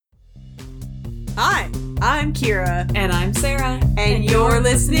Hi, I'm Kira. And I'm Sarah. And you're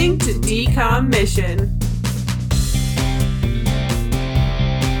listening to DCOM Mission.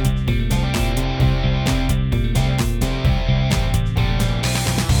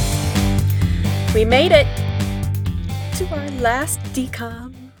 We made it to our last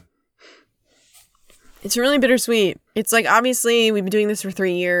DCOM. It's really bittersweet. It's like, obviously, we've been doing this for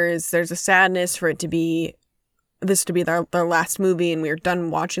 3 years. There's a sadness for it to be, this to be their last movie, and we're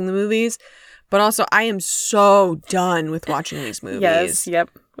done watching the movies. But also, I am so done with watching these movies. Yes, yep.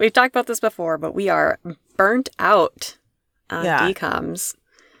 We've talked about this before, but we are burnt out on DCOMs.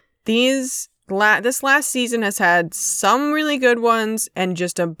 This last season has had some really good ones and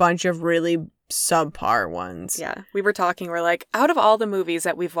just a bunch of really subpar ones. Yeah, we were talking, we're like, out of all the movies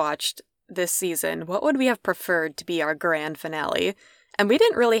that we've watched this season, what would we have preferred to be our grand finale? And we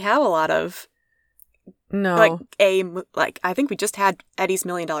didn't really have a lot of... No. I think we just had Eddie's $1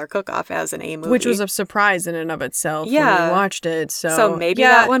 Million Cook-Off as an A movie. Which was a surprise in and of itself when we watched it. So maybe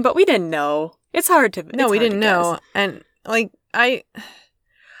that one, but we didn't know. It's hard to No, we didn't know. And, like, I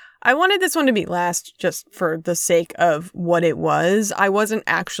wanted this one to be last just for the sake of what it was. I wasn't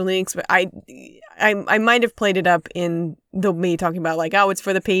actually... I might have played it up in me talking about, like, oh, it's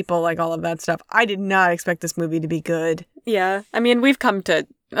for the people, like, all of that stuff. I did not expect this movie to be good. Yeah. I mean, we've come to...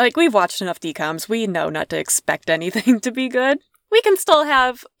 Like, we've watched enough DCOMs. We know not to expect anything to be good. We can still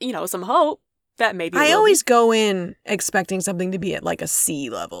have, some hope that maybe I always go in expecting something to be at, like, a C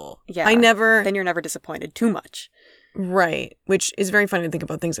level. Yeah. Then you're never disappointed too much. Right. Which is very funny to think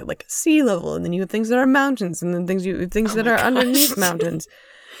about things at, like, a sea level, and then you have things that are mountains, and then things that are underneath mountains.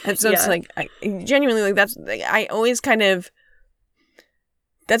 And so it's like, I genuinely, like, I always kind of...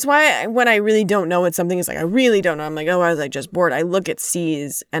 That's why when I really don't know what something is, like, I really don't know. I'm like, oh, I was like just bored. I look at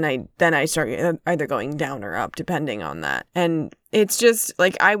C's and I start either going down or up depending on that. And it's just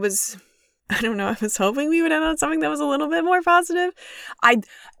like I was hoping we would end on something that was a little bit more positive.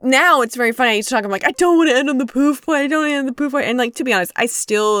 Now it's very funny. I used to talk, I'm like, I don't want to end on the poof point. I don't want to end on the poof point. And, like, to be honest, I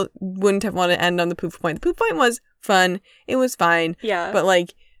still wouldn't have wanted to end on the poof point. The poof point was fun. It was fine. Yeah. But,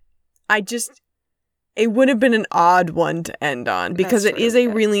 like, it would have been an odd one to end on because it is a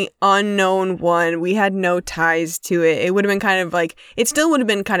really unknown one. We had no ties to it. It would have been kind of like, it still would have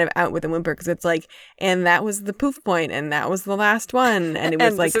been kind of out with a whimper because it's like, and that was the poof point and that was the last one. And it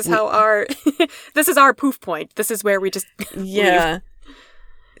was like, this is our poof point. This is where we just leave.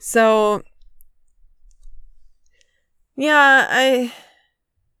 So, yeah, I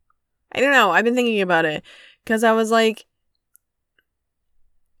don't know. I've been thinking about it because I was like,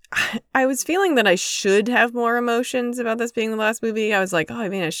 I was feeling that I should have more emotions about this being the last movie. I was like, oh, I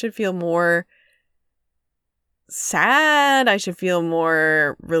mean, I should feel more sad. I should feel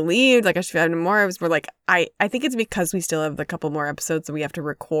more relieved. Like, I should feel more. I was more like, I think it's because we still have a couple more episodes that we have to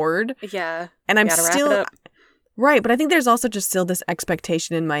record. Yeah. And I'm still... Wrap it up. Right. But I think there's also just still this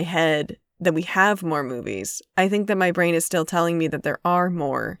expectation in my head that we have more movies. I think that my brain is still telling me that there are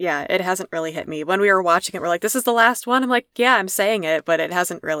more. Yeah, it hasn't really hit me. When we were watching it, we're like, this is the last one? I'm like, yeah, I'm saying it, but it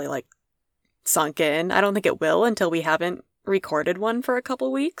hasn't really, like, sunk in. I don't think it will until we haven't recorded one for a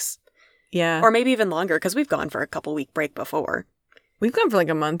couple weeks. Yeah. Or maybe even longer, because we've gone for a couple week break before. We've gone for like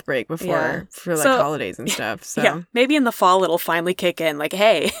a month break before for like holidays and stuff. So yeah, maybe in the fall it'll finally kick in. Like,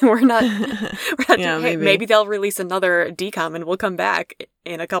 hey, we're not yeah, maybe they'll release another DCOM and we'll come back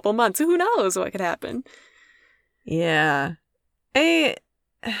in a couple months. Who knows what could happen? Yeah. It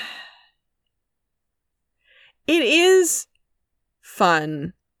is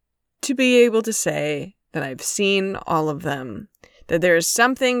fun to be able to say that I've seen all of them. That there is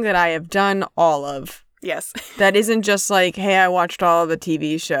something that I have done all of. Yes. That isn't just like, hey, I watched all of the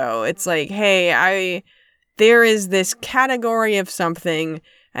TV show. It's like, hey, there is this category of something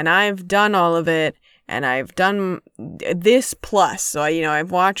and I've done all of it and I've done this plus. So I've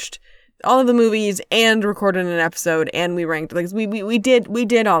watched all of the movies and recorded an episode and we ranked, like, we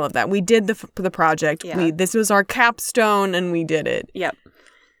did all of that. We did the project. Yeah. This was our capstone and we did it. Yep.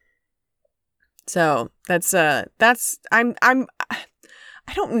 So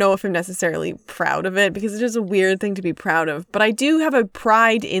I don't know if I'm necessarily proud of it because it is a weird thing to be proud of, but I do have a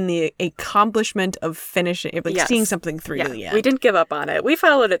pride in the accomplishment of finishing, like seeing something through to the end. We didn't give up on it. We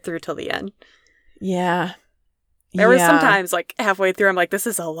followed it through till the end. Yeah. There were sometimes, like, halfway through, I'm like, this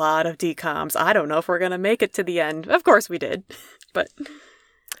is a lot of DCOMs. I don't know if we're going to make it to the end. Of course we did, but...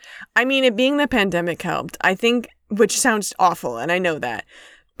 I mean, it being the pandemic helped, I think, which sounds awful, and I know that.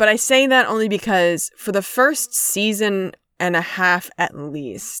 But I say that only because for the first season and a half at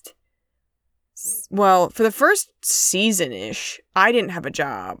least, well, for the first season-ish, I didn't have a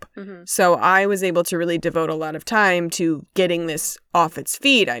job. Mm-hmm. So I was able to really devote a lot of time to getting this off its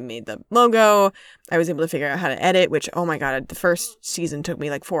feet. I made the logo. I was able to figure out how to edit, which, oh my God, the first season took me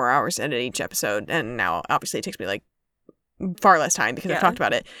like 4 hours to edit each episode. And now, obviously, it takes me like far less time because I've talked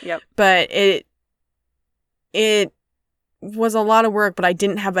about it. Yep. But it was a lot of work, but I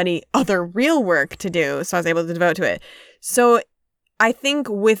didn't have any other real work to do. So I was able to devote to it. So I think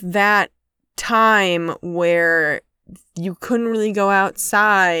with that time where you couldn't really go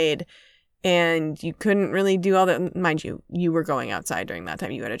outside and you couldn't really do all that, mind you, you were going outside during that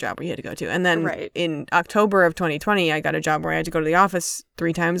time. You had a job where you had to go to. And then in October of 2020, I got a job where I had to go to the office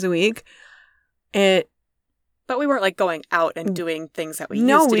 3 times a week. But we weren't like going out and doing things that we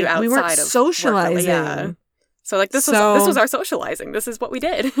used to do outside we weren't of socializing. Work, yeah. So like this was our socializing. This is what we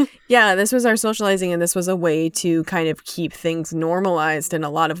did. Yeah, this was our socializing, and this was a way to kind of keep things normalized in a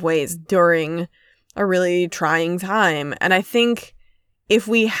lot of ways during a really trying time. And I think if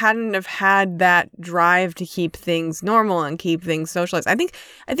we hadn't have had that drive to keep things normal and keep things socialized, I think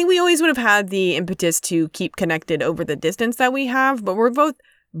we always would have had the impetus to keep connected over the distance that we have, but we're both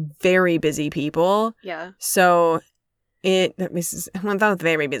very busy people. Yeah. So we're both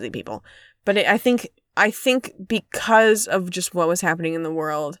very busy people. But I think because of just what was happening in the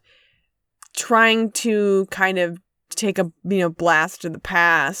world, trying to kind of take a, blast to the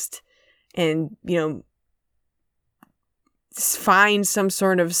past and, find some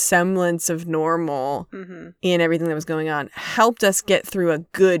sort of semblance of normal in everything that was going on helped us get through a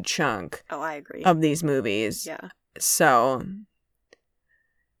good chunk I agree. of these movies. Yeah. So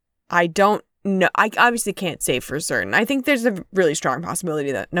I don't know. I obviously can't say for certain. I think there's a really strong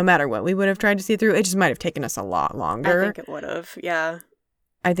possibility that no matter what we would have tried to see through, it just might have taken us a lot longer. I think it would have, yeah.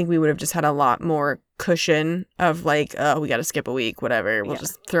 I think we would have just had a lot more cushion of like, oh, we got to skip a week, whatever. We'll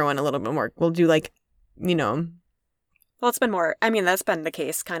just throw in a little bit more. We'll do like, Well, it's been more, that's been the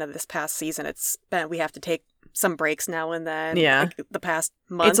case kind of this past season. We have to take some breaks now and then. Yeah. Like the past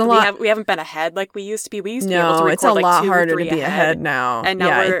month. It's a lot. We haven't been ahead like we used to be. We used to be No, able to record it's a like lot 2 or harder 3 to be ahead now. And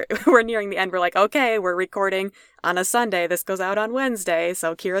now we're nearing the end. We're like, okay, we're recording on a Sunday. This goes out on Wednesday.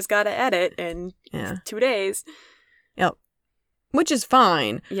 So Kira's got to edit in 2 days. Yep. Which is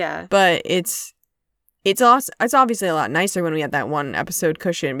fine. Yeah. But it's obviously a lot nicer when we had that 1 episode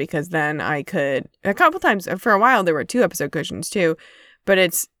cushion, because then I could, a couple times, for a while there were 2 episode cushions too, but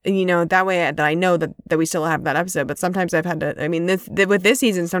it's, that way that I know that we still have that episode. But sometimes I've had to, with this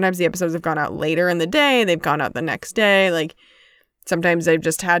season, sometimes the episodes have gone out later in the day, they've gone out the next day, like sometimes I've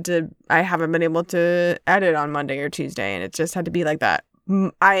just had to, I haven't been able to edit on Monday or Tuesday, and it's just had to be like that.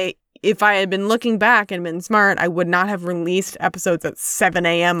 If I had been looking back and been smart, I would not have released episodes at 7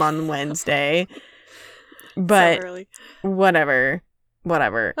 a.m. on Wednesday. But so early. Whatever. Well,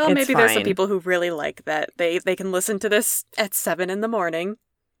 it's maybe fine. There's some people who really like that. They can listen to this at 7 a.m.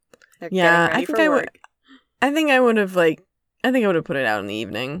 They're yeah, getting ready for work. I think I would have put it out in the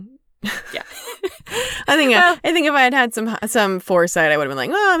evening. Yeah. I think if I had some foresight, I would have been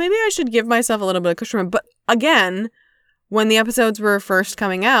like, well, maybe I should give myself a little bit of cushion. But again, when the episodes were first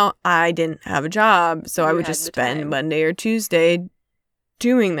coming out, I didn't have a job, so I would just spend Monday or Tuesday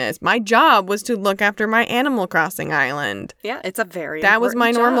doing this. My job was to look after my Animal Crossing island. Yeah, it's a very that was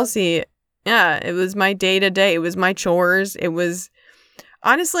my job. normalcy. Yeah, it was my day-to-day. It was my chores. It was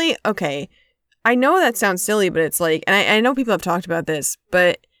honestly, okay, I know that sounds silly, but it's like, and I know people have talked about this,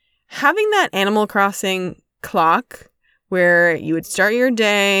 but having that Animal Crossing clock where you would start your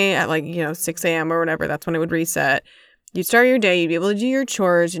day at 6 a.m. or whatever, that's when it would reset. You'd start your day, you'd be able to do your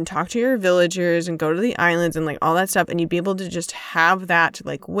chores and talk to your villagers and go to the islands and all that stuff. And you'd be able to just have that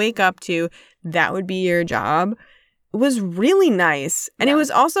to wake up to. That would be your job. It was really nice. And it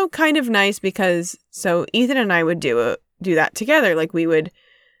was also kind of nice because, so Ethan and I would do that together. We would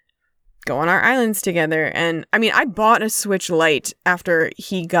go on our islands together. And I bought a Switch Lite after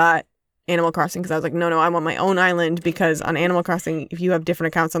he got Animal Crossing, because I was like, no, I want my own island, because on Animal Crossing, if you have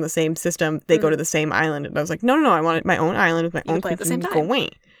different accounts on the same system, they go to the same island. And I was like, no, I want my own island with my own play at the same time.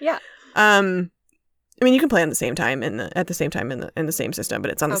 Yeah. You can play on the same time in the same system,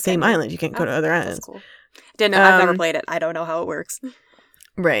 but it's on the same island. You can't go to other islands. That's cool. I've never played it. I don't know how it works.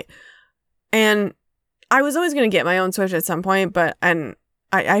 Right. And I was always going to get my own Switch at some point, but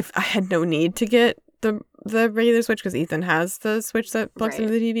I had no need to get the regular Switch because Ethan has the Switch that plugs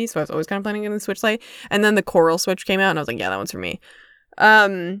into the TV, so I was always kind of planning on getting the Switch Lite. And then the Coral Switch came out, and I was like, yeah, that one's for me.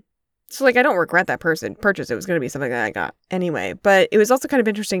 So I don't regret that purchase. It was going to be something that I got anyway. But it was also kind of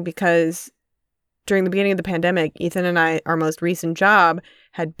interesting because during the beginning of the pandemic, Ethan and I, our most recent job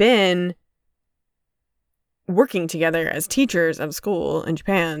had been working together as teachers at a school in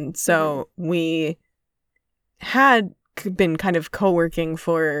Japan. So we had been kind of co-working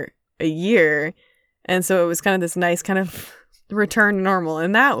for a year. And so it was kind of this nice kind of return to normal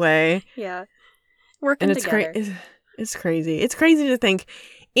in that way. Yeah. Working and together. It's crazy. It's crazy to think.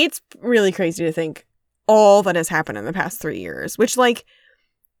 It's really crazy to think all that has happened in the past 3 years, which, like,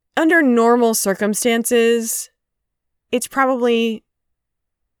 under normal circumstances, it's probably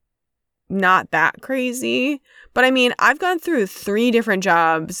not that crazy. But I mean, I've gone through 3 different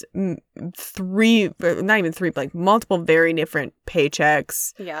jobs, not even 3, but like multiple very different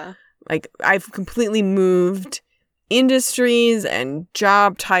paychecks. Yeah. Like, I've completely moved industries and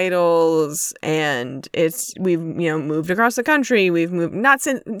job titles, and we've moved across the country. We've moved, not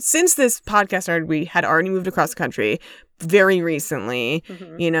since this podcast started, we had already moved across the country very recently.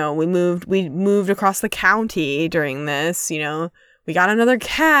 We moved across the county during this. We got another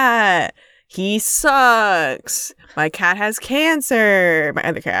cat. He sucks. My cat has cancer. My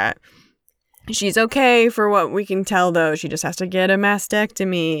other cat. She's okay for what we can tell, though. She just has to get a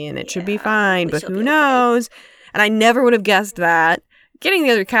mastectomy, and it should be fine. But who knows? Okay. And I never would have guessed that. Getting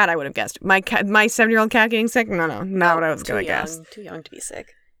the other cat, I would have guessed. My 7-year-old cat getting sick? No, not what I was going to guess. Too young to be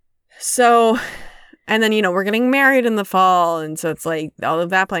sick. So, and then, we're getting married in the fall. And so it's like all of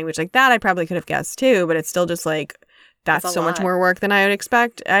that playing, which like that I probably could have guessed too. But it's still just like, that's so much more work than I would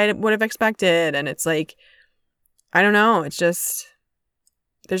have expected. And it's like, I don't know. It's just,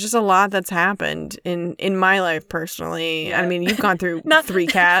 there's just a lot that's happened in my life personally. Yeah. I mean, you've gone through 3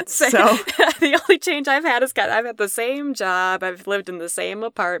 cats, so. The only change I've had is I've had the same job. I've lived in the same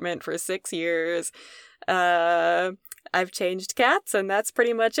apartment for 6 years. I've changed cats, and that's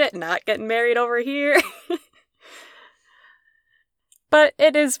pretty much it. Not getting married over here. But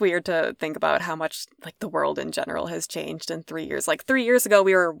it is weird to think about how much, like, the world in general has changed in 3 years. Like, 3 years ago,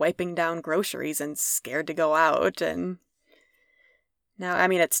 we were wiping down groceries and scared to go out, and now, I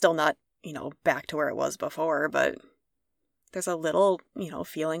mean, it's still not, back to where it was before, but there's a little,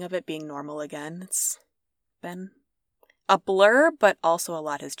 feeling of it being normal again. It's been a blur, but also a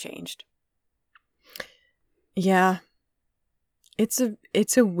lot has changed. Yeah. It's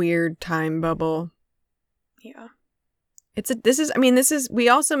a weird time bubble. Yeah. We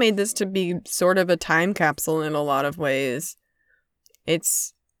also made this to be sort of a time capsule in a lot of ways.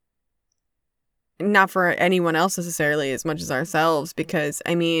 It's not for anyone else necessarily as much as ourselves, because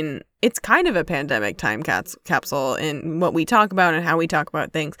I mean, it's kind of a pandemic time capsule in what we talk about and how we talk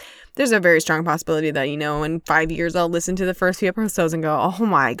about things. There's a very strong possibility that, in 5 years I'll listen to the first few episodes and go, oh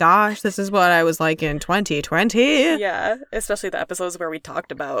my gosh, this is what I was like in 2020. Yeah, especially the episodes where we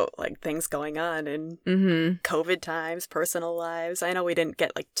talked about like things going on in COVID times, personal lives. I know we didn't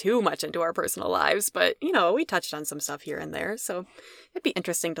get like too much into our personal lives, but we touched on some stuff here and there. So it'd be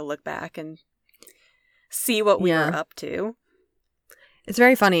interesting to look back and see what we were up to. It's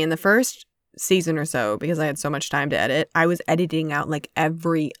very funny. In the first season or so, because I had so much time to edit, I was editing out like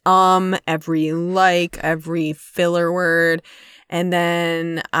every every filler word. And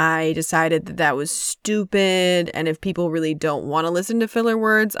then I decided that was stupid. And if people really don't want to listen to filler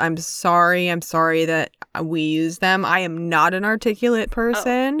words, I'm sorry. I'm sorry that we use them. I am not an articulate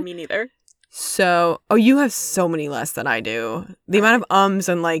person. Oh, me neither. So, you have so many less than I do. The amount of ums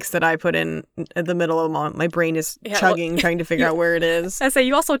and likes that I put in at the middle of them, my brain is chugging, trying to figure out where it is. I say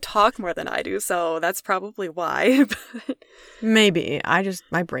you also talk more than I do, so that's probably why. Maybe.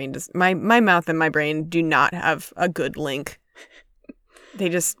 My brain does, my mouth and my brain do not have a good link. They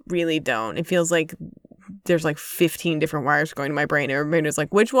just really don't. It feels like there's like 15 different wires going to my brain. And my brain is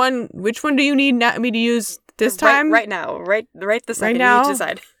like, which one do you need me to use this time? Right now. Right the second now? you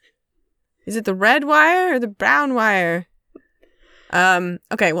decide. Is it the red wire or the brown wire?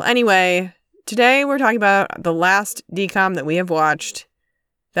 Okay, well, anyway, today we're talking about the last DCOM that we have watched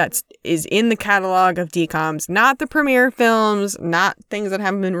that is in the catalog of DCOMs, not the premiere films, not things that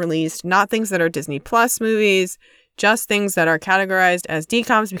haven't been released, not things that are Disney Plus movies, just things that are categorized as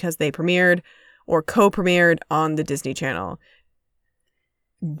DCOMs because they premiered or co-premiered on the Disney Channel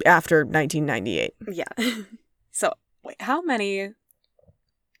after 1998. Yeah. So, wait, how many...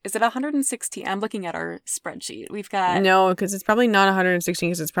 Is it 116? I'm looking at our spreadsheet. We've got... No, because it's probably not 116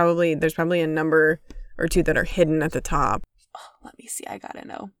 because there's probably a number or two that are hidden at the top. Oh, let me see. I gotta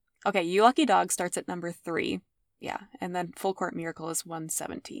know. Okay, You Lucky Dog starts at number 3. Yeah, and then Full Court Miracle is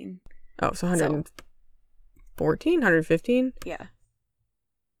 117. Oh, so 114? 115? Yeah.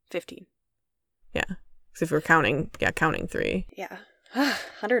 15. Yeah. Because if we're counting 3. Yeah.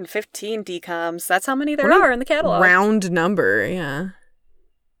 115 DCOMs. That's how many there are in the catalog. Round number, yeah.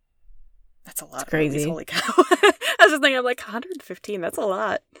 That's a lot. It's crazy. Movies. Holy cow. I was just thinking, I'm like, 115, that's a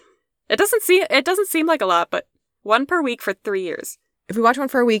lot. It doesn't seem like a lot, but one per week for 3 years. If we watch one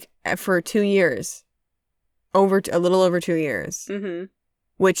for a week for 2 years, a little over 2 years,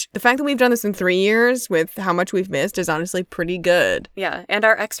 which the fact that we've done this in 3 years with how much we've missed is honestly pretty good. Yeah, and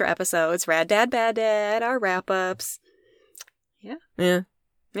our extra episodes, Rad Dad, Bad Dad, our wrap-ups. Yeah. Yeah.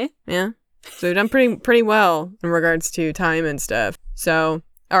 So we've done pretty well in regards to time and stuff. So,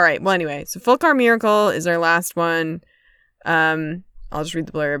 all right. Well, anyway, so Full Car Miracle is our last one. I'll just read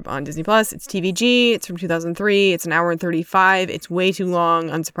the blurb on Disney Plus. It's TVG. It's from 2003. It's an hour and 35. It's way too long,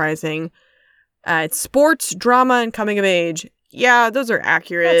 unsurprising. It's sports, drama, and coming of age. Yeah, those are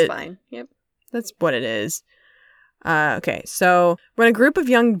accurate. That's fine. Yep. That's what it is. Okay, so when a group of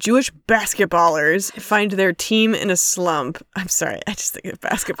young Jewish basketballers find their team in a slump, I'm sorry, I just think of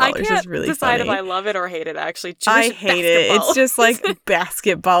basketballers is really funny. I can't decide if I love it or hate it, actually. I hate it. It's just like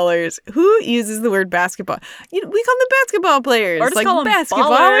basketballers. Who uses the word basketball? We call them basketball players. Or just like call them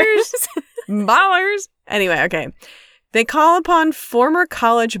basketballers. Ballers. Anyway, okay. They call upon former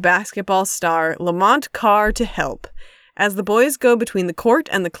college basketball star Lamont Carr to help. As the boys go between the court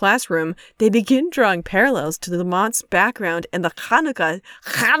and the classroom, they begin drawing parallels to Lamont's background in the Hanukkah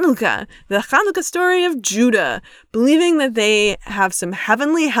story of Judah. Believing that they have some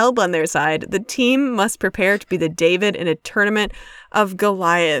heavenly help on their side, the team must prepare to be the David in a tournament of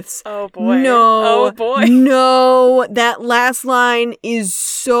Goliaths. Oh boy. No. Oh boy. No. That last line is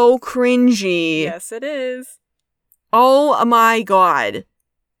so cringy. Yes, it is. Oh my God.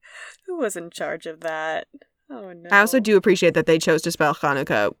 Who was in charge of that? Oh, no. I also do appreciate that they chose to spell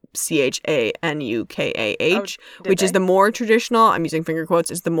Chanukah Chanukah, which is the more traditional, I'm using finger quotes,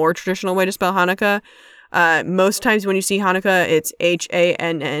 is the more traditional way to spell Hanukkah. Most times when you see Hanukkah, it's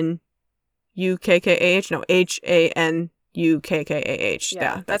Hannukkah. No, Hannukkah.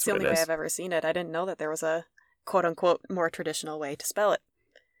 Yeah, that's the only way I've ever seen it. I didn't know that there was a quote-unquote more traditional way to spell it.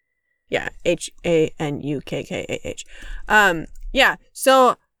 Yeah, Hannukkah. Yeah,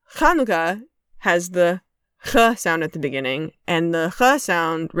 so Chanukah has the ch sound at the beginning, and the ch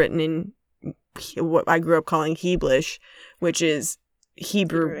sound written in what I grew up calling Heblish, which is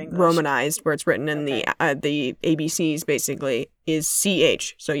Hebrew Romanized, where it's written in the ABCs basically, is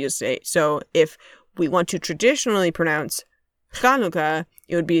ch. So you say, so if we want to traditionally pronounce Chanukah,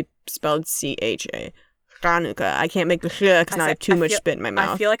 it would be spelled Cha. Chanukah. I can't make the ch because now I have too much spit in my mouth.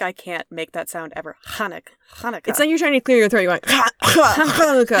 I feel like I can't make that sound ever. Hanukkah. It's like you're trying to clear your throat. You're like,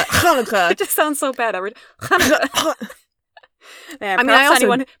 Chanukah. It just sounds so bad. Hanukkah. Man, I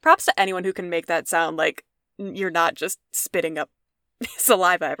mean, props to anyone who can make that sound like you're not just spitting up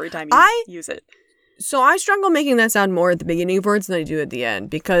saliva every time you use it. So I struggle making that sound more at the beginning of words than I do at the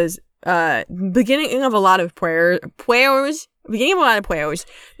end, because beginning of a lot of prayers that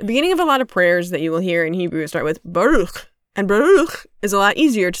you will hear in Hebrew start with Baruch, and Baruch is a lot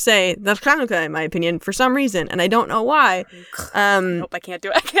easier to say than Chanukah, in my opinion, for some reason, and I don't know why. Nope, I can't do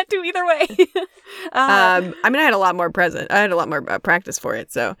it. I can't do either way. I mean, I had a lot more practice for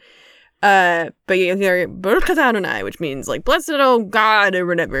it, so. But you hear Baruch Atah Adonai, which means like blessed, oh God, or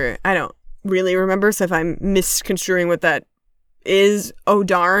whatever. I don't really remember, so if I'm misconstruing what that is, oh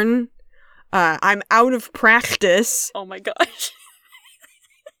darn. I'm out of practice. Oh my gosh.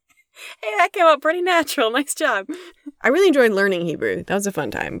 Hey, that came out pretty natural. Nice job. I really enjoyed learning Hebrew. That was a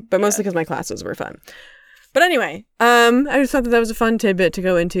fun time, but mostly because my classes were fun. But anyway, I just thought that was a fun tidbit to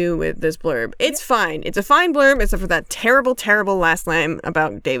go into with this blurb. It's fine. It's a fine blurb, except for that terrible, terrible last line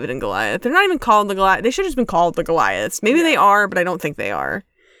about David and Goliath. They're not even called the Goliath. They should have just been called the Goliaths. Maybe they are, but I don't think they are.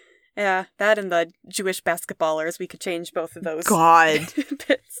 Yeah, that and the Jewish basketballers. We could change both of those. God.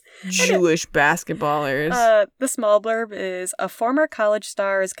 bits. Jewish basketballers. The small blurb is, a former college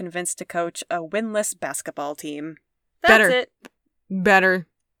star is convinced to coach a winless basketball team. That's it. Better.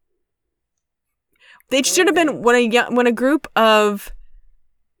 They should have been when a group of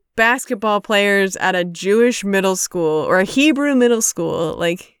basketball players at a Jewish middle school or a Hebrew middle school,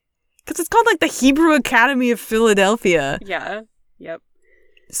 like, because it's called like the Hebrew Academy of Philadelphia. Yeah. Yep.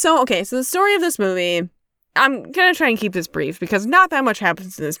 So, okay, so the story of this movie, I'm going to try and keep this brief because not that much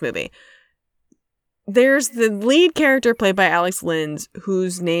happens in this movie. There's the lead character played by Alex Linz,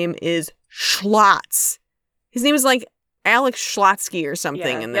 whose name is Schlotz. His name is like Alex Schlotsky or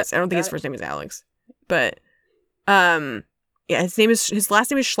something in this. I don't think his first name is Alex. But, his last name is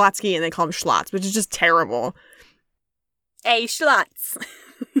Schlotsky and they call him Schlotz, which is just terrible. Hey, Schlotz.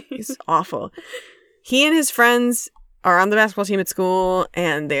 He's awful. He and his friends are on the basketball team at school,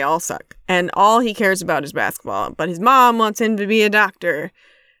 and they all suck. And all he cares about is basketball. But his mom wants him to be a doctor.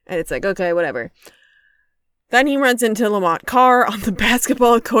 And it's like, okay, whatever. Then he runs into Lamont Carr on the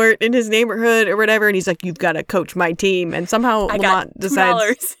basketball court in his neighborhood or whatever, and he's like, you've got to coach my team. And somehow Lamont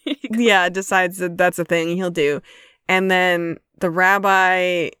decides... decides that that's a thing he'll do. And then the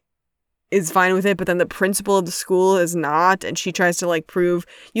rabbi is fine with it, but then the principal of the school is not, and she tries to like prove.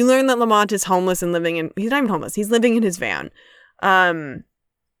 You learn that Lamont is homeless and he's not even homeless. He's living in his van.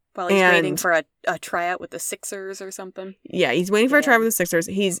 While he's waiting for a tryout with the Sixers or something. Yeah, he's waiting for a tryout with the Sixers.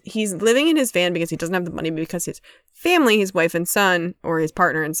 He's living in his van because he doesn't have the money, because his family, his wife and son, or his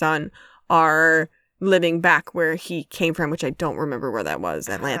partner and son, are living back where he came from, which I don't remember where that was,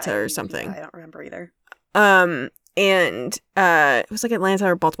 Atlanta or something. I don't remember either. And it was like Atlanta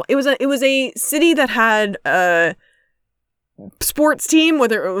or Baltimore. It was a city that had a sports team,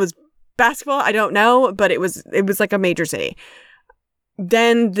 whether it was basketball, I don't know, but it was like a major city.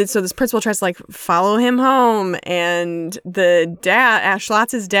 Then, so this principal tries to like follow him home, and the dad,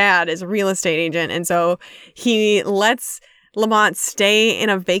 Schlotz's dad, is a real estate agent, and so he lets Lamont stay in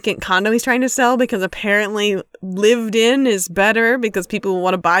a vacant condo he's trying to sell, because apparently lived in is better, because people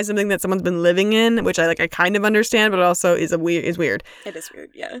want to buy something that someone's been living in, which I kind of understand, but also is weird. It is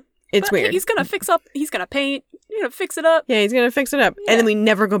weird, yeah. It's weird. He's gonna he's gonna paint, fix it up. Yeah, he's gonna fix it up, and then we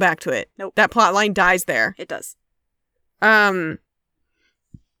never go back to it. Nope. That plot line dies there. It does.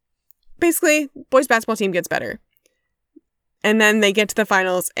 Basically, boys basketball team gets better. And then they get to the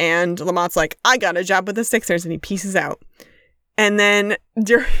finals, and Lamont's like, I got a job with the Sixers, and he pieces out. And then,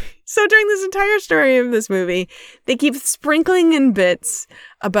 during this entire story of this movie, they keep sprinkling in bits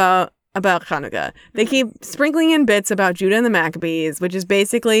about Hanukkah. They keep sprinkling in bits about Judah and the Maccabees, which is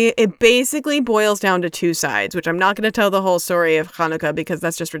basically boils down to two sides, which I'm not going to tell the whole story of Hanukkah because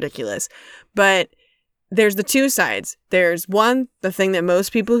that's just ridiculous. But there's the two sides. There's one, the thing that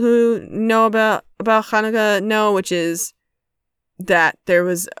most people who know about Hanukkah know, which is that there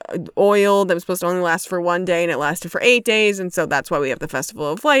was oil that was supposed to only last for one day, and it lasted for 8 days, and so that's why we have the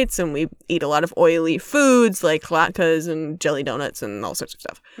Festival of Lights, and we eat a lot of oily foods like latkes and jelly donuts and all sorts of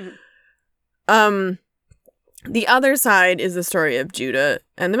stuff. Mm-hmm. The other side is the story of Judah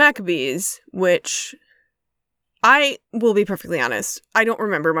and the Maccabees, which I will be perfectly honest, I don't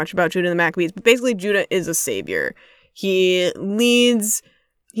remember much about Judah and the Maccabees, but basically Judah is a savior. He's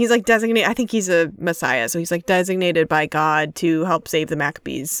like designated, I think he's a messiah, so he's like designated by God to help save the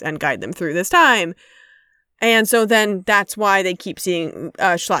Maccabees and guide them through this time. And so then that's why they keep seeing,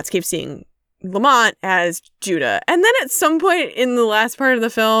 Schlotz keeps seeing Lamont as Judah. And then at some point in the last part of the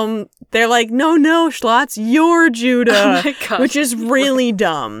film, they're like, no, Schlotz, you're Judah. Oh my gosh. Which is really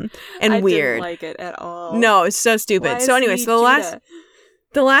dumb and weird. I didn't like it at all. No, it's so stupid. Why so anyway, so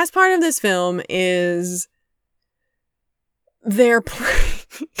the last part of this film is they're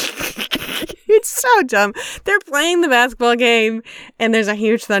it's so dumb. They're playing the basketball game, and there's a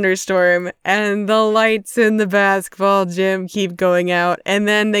huge thunderstorm, and the lights in the basketball gym keep going out. And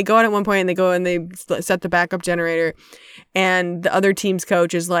then they go out at one point, and they set the backup generator, and the other team's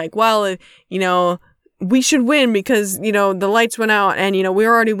coach is like, well, we should win because, the lights went out, and,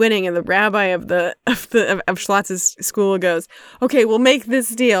 we're already winning. And the rabbi of Schlotz's school goes, okay, we'll make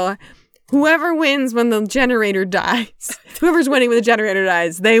this deal. Whoever wins when the generator dies, whoever's winning when the generator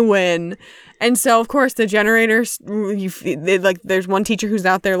dies, they win. And so, of course, the generators, there's one teacher who's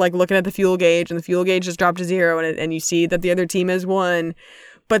out there, like, looking at the fuel gauge, and the fuel gauge just dropped to 0, and you see that the other team has won.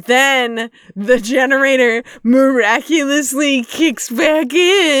 But then the generator miraculously kicks back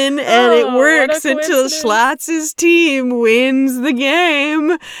in, and it works until Schlotz's team wins the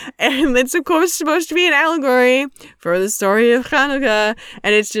game. And it's, of course, supposed to be an allegory for the story of Hanukkah.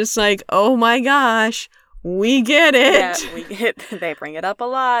 And it's just like, oh my gosh, we get it. Yeah, they bring it up a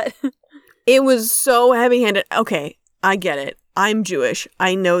lot. It was so heavy-handed. Okay, I get it. I'm Jewish.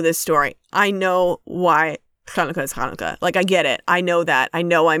 I know this story. I know why Hanukkah is Hanukkah. Like, I get it. I know that. I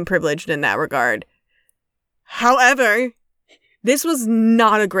know I'm privileged in that regard. However, this was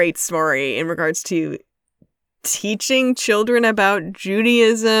not a great story in regards to teaching children about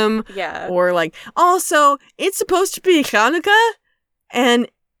Judaism. Yeah. Or, like, also, it's supposed to be Hanukkah, and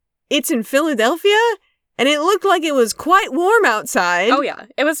it's in Philadelphia, and it looked like it was quite warm outside. Oh, yeah.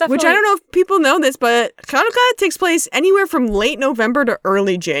 It was definitely... Which I don't know if people know this, but Hanukkah takes place anywhere from late November to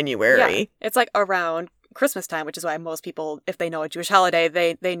early January. Yeah. It's like around Christmas time, which is why most people, if they know a Jewish holiday,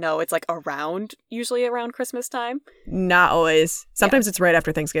 they know it's like usually around Christmas time. Not always. Sometimes it's right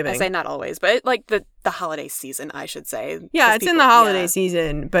after Thanksgiving. I say not always, but like the holiday season, I should say. Yeah, it's in the holiday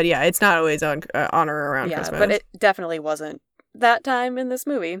season, but yeah, it's not always on or around Christmas. But it definitely wasn't that time in this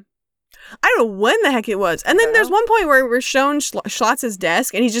movie. I don't know when the heck it was. And then there's one point where we're shown Schlotz's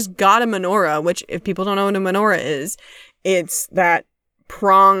desk, and he's just got a menorah, which, if people don't know what a menorah is, it's that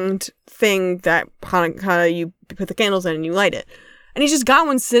pronged thing that Hanukkah, you put the candles in and you light it. And he's just got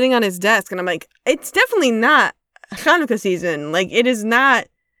one sitting on his desk, and I'm like, it's definitely not Hanukkah season. Like, it is not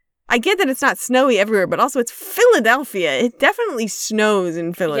I get that it's not snowy everywhere, but also it's Philadelphia. It definitely snows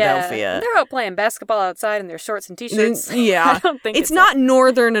in Philadelphia. Yeah, they're out playing basketball outside in their shorts and t-shirts. Yeah. I don't think it's not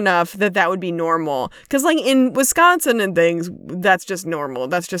northern enough that would be normal. Because, like, in Wisconsin and things, that's just normal.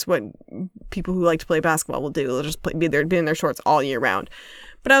 That's just what people who like to play basketball will do. They'll just be in their shorts all year round.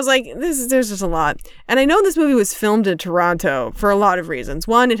 But I was like, there's just a lot. And I know this movie was filmed in Toronto for a lot of reasons.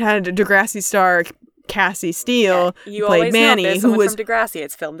 One, it had a Degrassi star, Cassie Steele, you who played always Manny, know who was from Degrassi.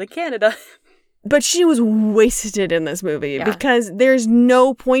 It's filmed in Canada. But she was wasted in this movie because there's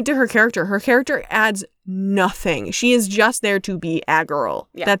no point to her character. Her character adds nothing. She is just there to be a girl.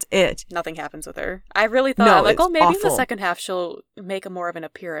 Yeah. That's it. Nothing happens with her. I really thought, maybe in the second half she'll make more of an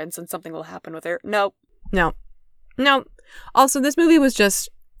appearance and something will happen with her. Nope. No. Also, this movie was just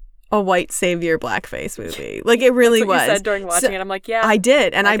a white savior blackface movie. Like, it really That's what was. You said during watching it. I'm like, yeah. I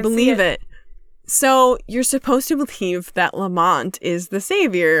did, and I believe it. So you're supposed to believe that Lamont is the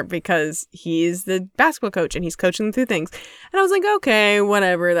savior because he's the basketball coach and he's coaching them through things. And I was like, okay,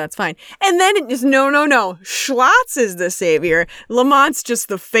 whatever, that's fine. And then it just, no. Schlotz is the savior. Lamont's just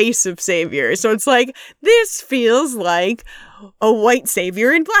the face of savior. So it's like, this feels like a white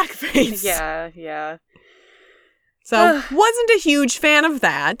savior in blackface. Yeah. So wasn't a huge fan of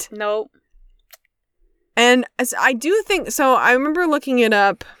that. Nope. And I do think, so I remember looking it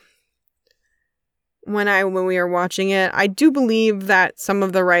up when we were watching it. I do believe that some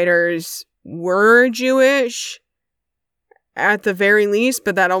of the writers were Jewish at the very least,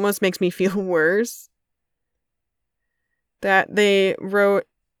 but that almost makes me feel worse that they wrote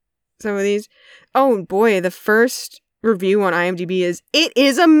some of these. Oh boy, the first review on IMDb is, it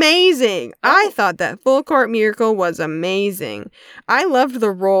is amazing. I thought that Full Court Miracle was amazing. I loved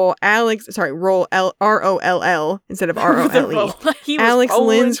the role R-O-L-L instead of R-O-L-E. Alex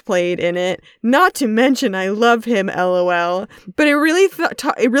Linz played in it. Not to mention, I love him, LOL. But it really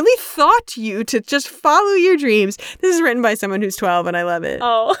thought you to just follow your dreams. This is written by someone who's 12, and I love it.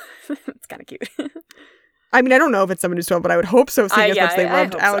 Oh, it's kind of cute. I mean, I don't know if it's someone who's 12, but I would hope so, seeing as much they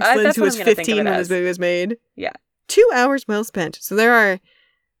loved Alex Linz, who was 15 when this movie was made. Yeah. 2 hours well spent. So there are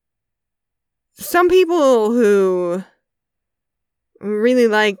some people who really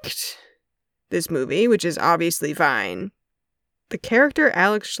liked this movie, which is obviously fine. The character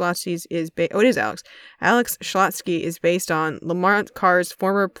Alex Schlotsky Alex Schlotsky is based on Lamont Carr's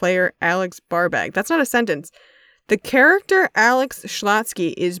former player Alex Barbag. That's not a sentence. The character Alex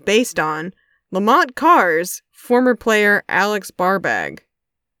Schlotsky is based on Lamont Carr's former player Alex Barbag.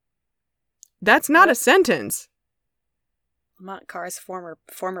 That's not a sentence. Lamont Carr's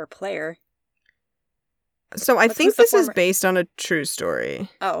former player. So I think this is based on a true story.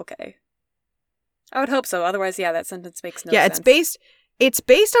 Oh, okay. I would hope so. Otherwise, that sentence makes no sense. Yeah, it's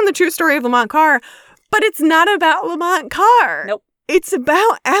based on the true story of Lamont Carr, but it's not about Lamont Carr. Nope. It's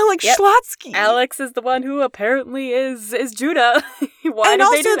about Alex Schlotsky. Alex is the one who apparently is Judah. Why and did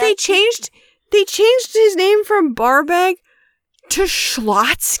also they do that? They changed his name from Barbag to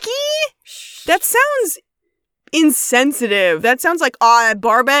Schlotsky? That sounds insensitive. That sounds like,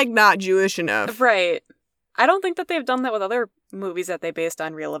 Barbag not Jewish enough. Right. I don't think that they've done that with other movies that they based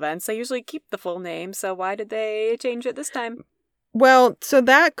on real events. They usually keep the full name, so why did they change it this time? Well, so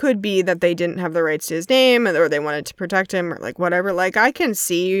that could be that they didn't have the rights to his name, or they wanted to protect him, or like whatever. Like, I can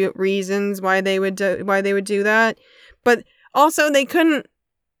see reasons why they would do that, but also they couldn't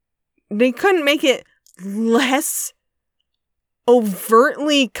make it less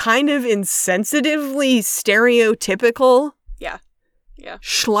overtly kind of insensitively stereotypical. Yeah.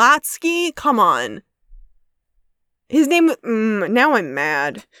 Schlotsky? Come on. His name, now I'm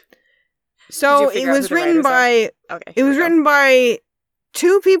mad. So it was written by, written by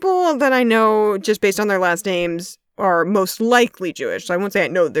two people that I know just based on their last names are most likely Jewish. So I won't say I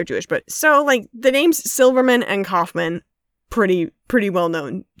know they're Jewish, but so like the names Silverman and Kaufman, pretty well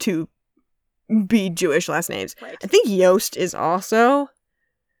known to be Jewish last names. Right. I think Yost is also,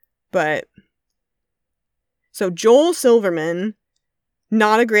 but so Joel Silverman,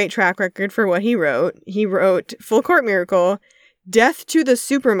 not a great track record for what he wrote. He wrote Full Court Miracle, Death to the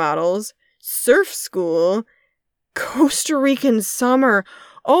Supermodels, Surf School, Costa Rican Summer.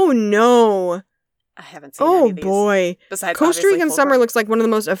 Oh no. I haven't seen any of these. Oh boy. Besides Costa Rican Summer looks like one of the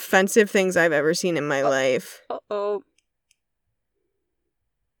most offensive things I've ever seen in my life. Uh-oh.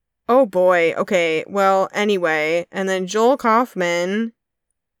 Oh boy. Okay. Well, anyway. And then Joel Kaufman.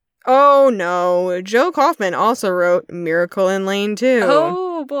 Oh no. Joe Kaufman also wrote Miracle in Lane 2.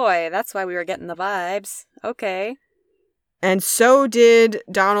 Oh boy. That's why we were getting the vibes. Okay. And so did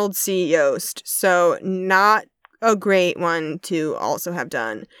Donald C. Yost. So not a great one to also have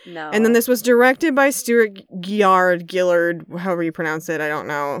done. No. And then this was directed by Stuart Gillard, however you pronounce it, I don't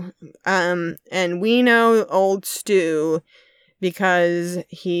know. And we know old Stu because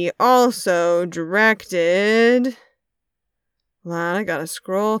he also directed... Hold on, I gotta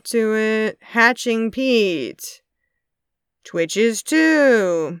scroll to it. Hatching Pete. Twitches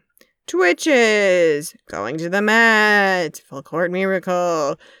 2. Twitches. Going to the Met. Full Court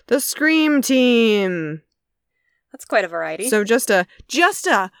Miracle. The Scream Team. That's quite a variety. So just a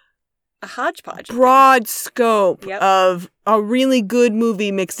hodgepodge. Broad scope of a really good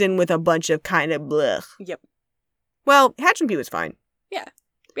movie mixed in with a bunch of kind of blech. Yep. Well, Hatching Pete was fine. Yeah.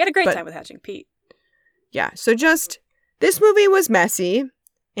 We had a great time with Hatching Pete. Yeah, so just, this movie was messy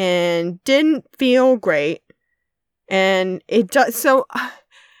and didn't feel great. And it does, so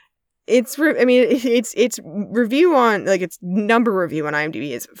its review on, like, its number review on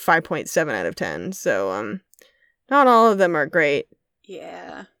IMDb is 5.7 out of 10. So, not all of them are great.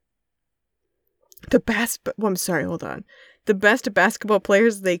 Yeah. I'm sorry, hold on. The best basketball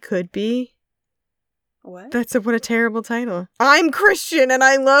players they could be. What? What a terrible title. I'm Christian and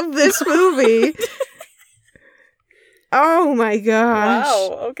I love this movie. Oh my gosh.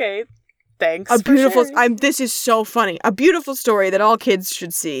 Wow, okay. Thanks. This is so funny. A beautiful story that all kids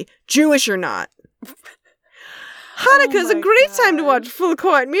should see, Jewish or not. Hanukkah's a great time to watch Full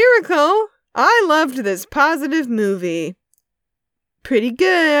Court Miracle. I loved this positive movie. Pretty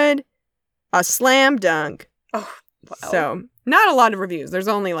good. A slam dunk. Oh, wow. So, not a lot of reviews. There's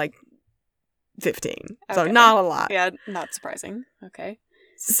only like 15. Okay. So, not a lot. Yeah, not surprising. Okay.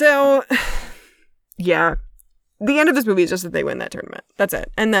 So, yeah. The end of this movie is just that they win that tournament. That's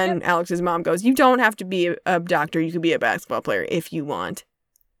it. And then Alex's mom goes, you don't have to be a doctor. You can be a basketball player if you want.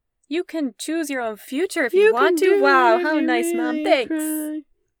 You can choose your own future if you want to. Wow, how nice, Mom. Thanks.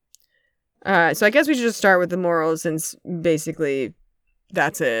 So I guess we should just start with the morals since basically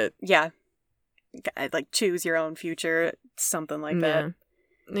that's it. Yeah. Like choose your own future. Something like that.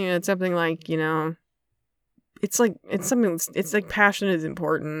 Yeah, it's something like, it's like passion is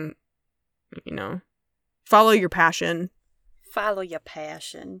important, Follow your passion. Follow your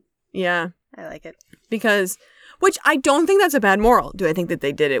passion. Yeah. I like it. Which I don't think that's a bad moral. Do I think that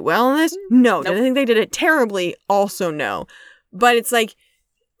they did it well in this? No. Nope. Do I think they did it terribly? Also no. But it's like,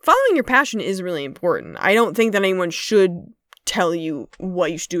 following your passion is really important. I don't think that anyone should tell you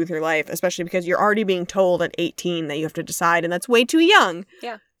what you should do with your life, especially because you're already being told at 18 that you have to decide, and that's way too young.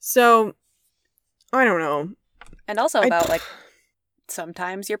 Yeah. So, I don't know. And also about,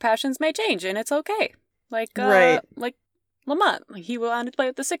 sometimes your passions may change, and it's okay. Like Lamont, he wanted to play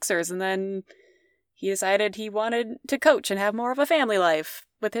with the Sixers, and then he decided he wanted to coach and have more of a family life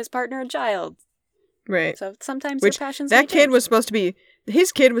with his partner and child. Right. So sometimes your passions may change. His kid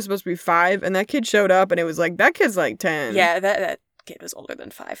was supposed to be 5, and that kid showed up, and it was like, that kid's like 10. Yeah, that kid was older than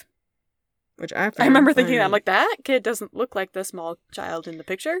 5. Which I remember thinking, I'm like, that kid doesn't look like the small child in the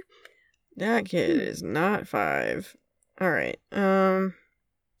picture. That kid is not 5. All right.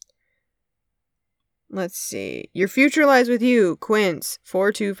 Let's see. Your future lies with you, Quince,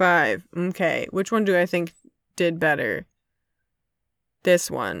 425. Okay, which one do I think did better?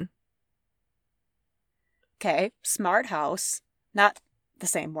 This one. Okay, smart house. Not the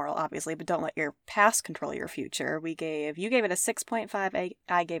same moral, obviously, but don't let your past control your future. You gave it a 6.5.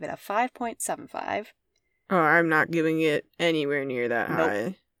 I gave it a 5.75. Oh, I'm not giving it anywhere near that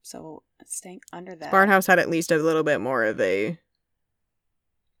high. So, staying under that. Smart house had at least a little bit more of a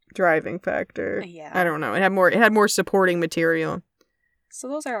driving factor. Yeah. I don't know. It had more supporting material. So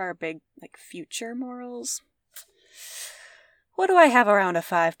those are our big future morals. What do I have around a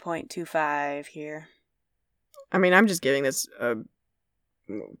 5.25 here? I mean, I'm just giving this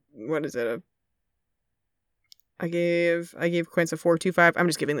what is it? I gave Quince a 4.25. I'm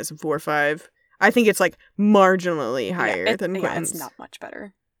just giving this a 4.5. I think it's marginally higher than Quince. Yeah, it's not much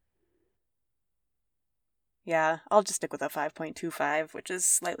better. Yeah, I'll just stick with a 5.25, which is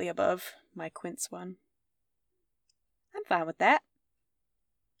slightly above my Quince one. I'm fine with that.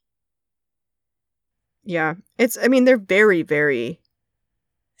 Yeah, they're very, very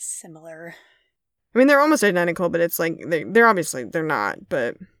similar. They're almost identical, but it's they're obviously, they're not,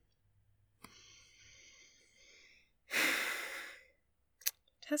 but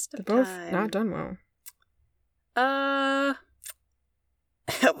test of they're both time. Not done well.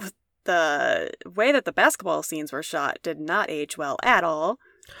 The way that the basketball scenes were shot did not age well at all.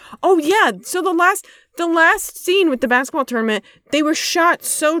 Oh yeah, so the last scene with the basketball tournament, they were shot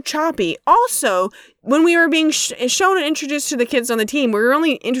so choppy. Also, when we were being shown and introduced to the kids on the team, we were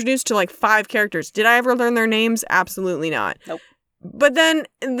only introduced to 5 characters. Did I ever learn their names? Absolutely not. Nope. But then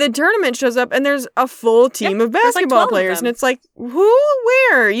the tournament shows up and there's a full team of basketball players. And it's like, who?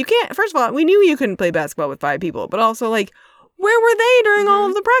 Where? You can't. First of all, we knew you couldn't play basketball with 5 people. But also, like, where were they during all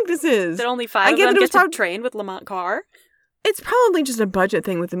of the practices? Did only 5 of them get to train with Lamont Carr? It's probably just a budget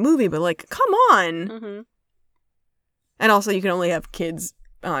thing with the movie. But, like, come on. And also, you can only have kids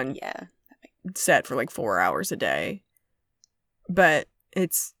on set for, like, 4 hours a day. But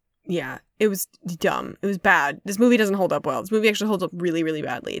it's... Yeah, it was dumb. It was bad. This movie doesn't hold up well. This movie actually holds up really, really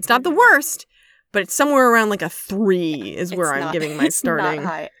badly. It's not the worst, but it's somewhere around like a 3 is where I'm giving my starting. It's not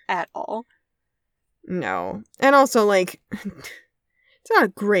high at all. No. And also, like, it's not a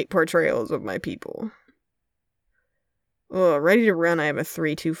great portrayals of my people. Oh, Ready to Run, I have a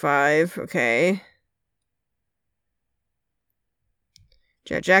 3.25. Okay.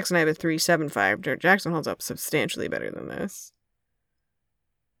 Janet Jackson, I have a 3.75. Janet Jackson holds up substantially better than this.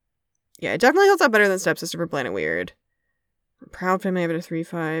 Yeah, it definitely holds up better than Stepsister for Planet Weird. Proud Family, I have it a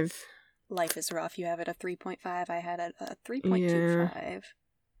 3.5. Life is Rough, you have it a 3.5. I had it a 3.25. Yeah.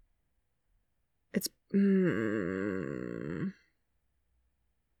 It's...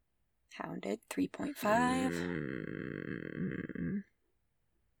 Hounded, 3.5.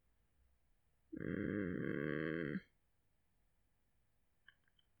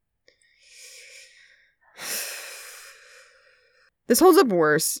 This holds up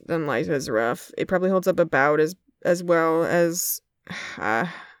worse than Life is Rough. It probably holds up about as well as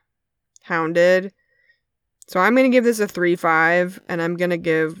Hounded. So I'm going to give this a 3.5, and I'm going to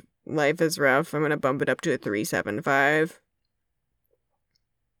give Life is Rough, I'm going to bump it up to a 3.75.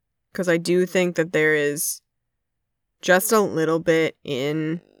 Because I do think that there is just a little bit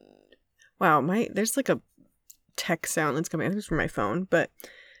in... Wow, there's like a tech sound that's coming. I think it's from my phone, but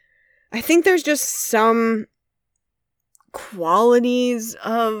I think there's just some qualities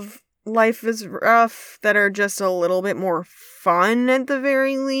of Life is Rough that are just a little bit more fun at the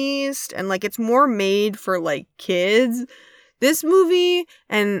very least, and like it's more made for like kids. This movie,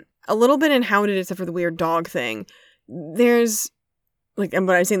 and a little bit in Hounded, except for the weird dog thing, there's like, and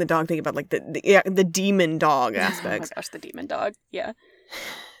when I'm saying the dog thing, about like the demon dog aspects. Oh my gosh, the demon dog. Yeah.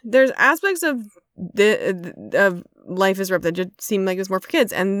 There's aspects of Life is Rough that just seemed like it was more for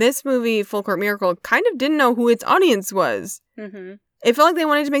kids. And this movie, Full Court Miracle, kind of didn't know who its audience was. It felt like they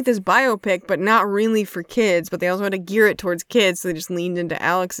wanted to make this biopic, but not really for kids. But they also had to gear it towards kids, so they just leaned into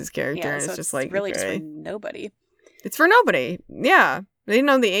Alex's character. Yeah, and so it's just like, really okay. It's for nobody. It's for nobody. Yeah. They didn't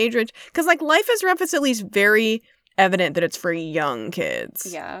know the age range. Because like Life is Rough is at least very evident that it's for young kids.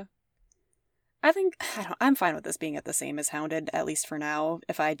 Yeah. I'm fine with this being at the same as Hounded, at least for now.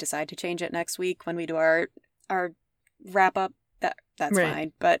 If I decide to change it next week when we do our wrap up, that's right.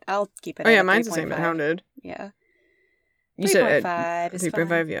 Fine. But I'll keep it. Oh yeah, mine's the same as Hounded. Yeah. You said 3.5 is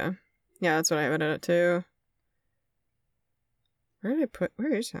 3.5, yeah. Yeah, that's what I have it at too.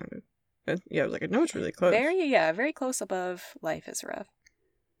 Where is Hounded? Yeah, I was like, I know it's really close. Very close above Life is Rough.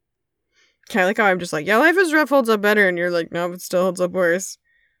 Okay, I like how I'm just like, yeah, Life is Rough holds up better, and you're like, no, it still holds up worse.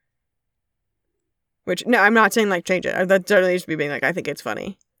 Which, no, I'm not saying, like, change it. That totally used to be being like, I think it's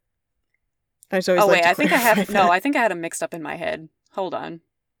funny. I think I had them mixed up in my head. Hold on.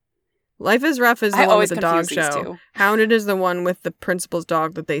 Life is Rough is the one with the dog show. Hounded is the one with the principal's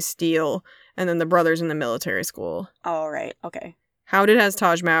dog that they steal, and then the brothers in the military school. Oh, right. Okay. Hounded has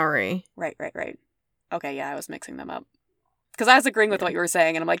Taj Mowry. Right. Okay, yeah, I was mixing them up. Because I was agreeing with what you were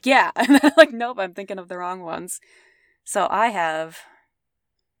saying, and I'm like, yeah. And then I'm like, nope, I'm thinking of the wrong ones. So I have...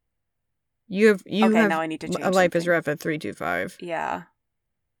 You have now I need to change a Life is Rough at 3.25. Yeah.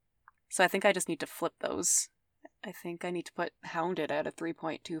 So I think I just need to flip those. I think I need to put Hounded at a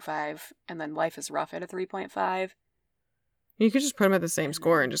 3.25 and then Life is Rough at a 3.5. You could just put them at the same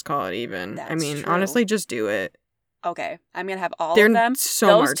score and just call it even. That's I mean, true. Honestly, just do it. Okay. I'm going to have all They're of them.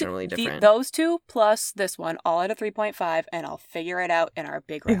 So marginally different. Those two plus this one all at a 3.5, and I'll figure it out in our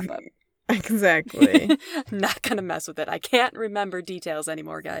big wrap-up. Exactly. I'm not going to mess with it. I can't remember details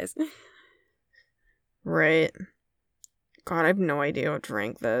anymore, guys. Right. God, I have no idea what to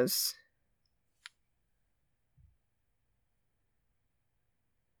rank this.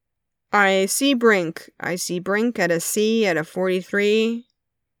 I see Brink at a C at a 43.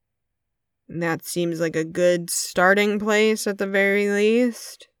 And that seems like a good starting place at the very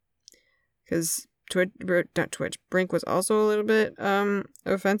least. Because Brink was also a little bit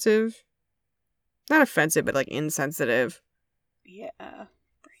offensive. Not offensive, but like insensitive. Yeah.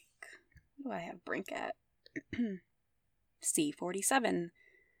 What do I have Brink at? C47.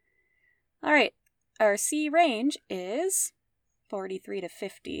 All right. Our C range is 43 to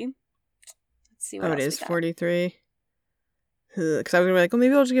 50. Let's see what else it is we got. 43. Because I was going to be like, well,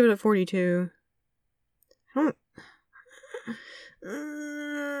 maybe I'll just give it a 42.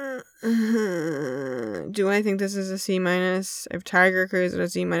 Do I think this is a C-? I have Tiger Cruise at a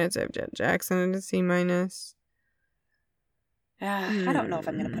C-. I have Jet Jackson at a C-. I don't know if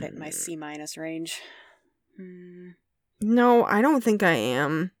I'm going to put it in my C- range. No, I don't think I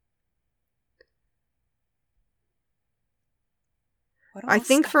am. I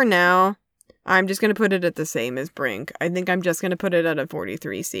think for now, I'm just going to put it at the same as Brink. I think I'm just going to put it at a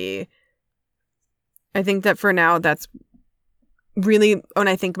 43C. I think that for now, that's really, when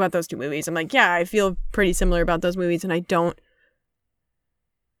I think about those two movies, I'm like, yeah, I feel pretty similar about those movies, and I feel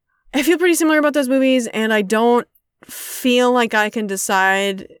pretty similar about those movies, and I don't feel like I can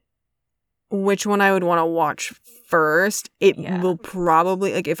decide which one I would want to watch first. It will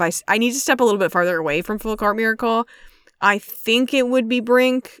probably, like, if I need to step a little bit farther away from Full Court Miracle, I think it would be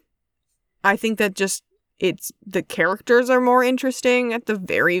Brink. I think that just the characters are more interesting at the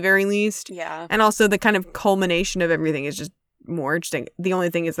very, very least. Yeah. And also the kind of culmination of everything is just more interesting. The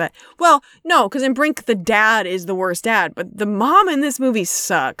only thing is that, well, no, because in Brink, the dad is the worst dad, but the mom in this movie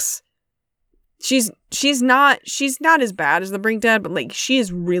sucks. She's not as bad as the Brink dad, but like she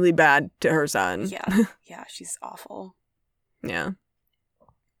is really bad to her son. Yeah. Yeah, she's awful. Yeah.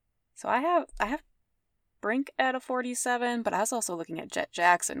 So I have Brink at a 47, but I was also looking at Jet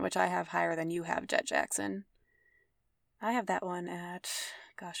Jackson, which I have higher than you have Jet Jackson. I have that one at,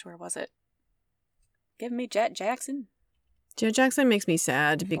 gosh, where was it? Give me Jet Jackson. Jet Jackson makes me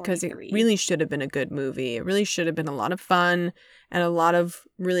sad because 43. It really should have been a good movie. It really should have been a lot of fun and a lot of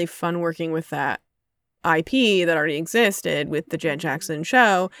really fun working with that IP that already existed with the Jet Jackson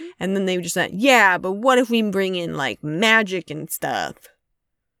show. And then they just said, yeah, but what if we bring in like magic and stuff?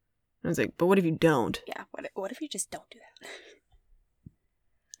 I was like, but what if you don't? Yeah, what if you just don't do that?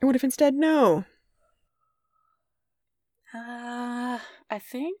 Or what if instead, no? I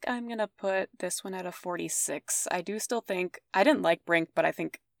think I'm going to put this one at a 46. I do still think, I didn't like Brink, but I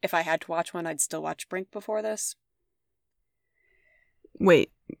think if I had to watch one, I'd still watch Brink before this.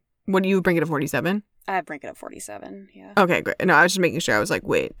 Wait, what do you bring it at 47? I have Brink at 47, yeah. Okay, great. No, I was just making sure. I was like,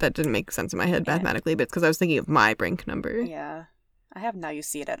 wait, that didn't make sense in my head mathematically, but it's because I was thinking of my Brink number. Yeah. I have Now You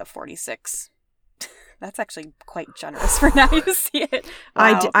See It at a 46. That's actually quite generous for Now You See It.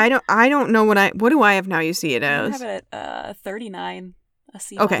 Wow. I don't know what do I have Now You See It as? I have it at 39, a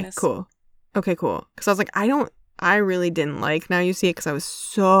C-. Okay, cool. Because I was like, I really didn't like Now You See It because I was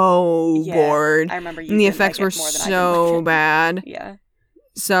so bored. I remember you and the effects were so bad. Yeah.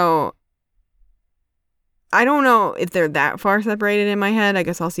 So I don't know if they're that far separated in my head. I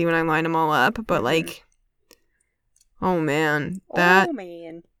guess I'll see when I line them all up. But like, oh man, that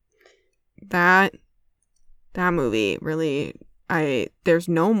movie really, there's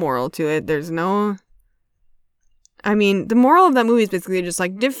no moral to it. The moral of that movie is basically just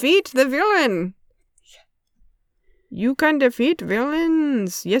like, defeat the villain. You can defeat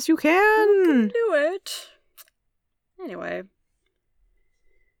villains. Yes, you can. You can do it. Anyway.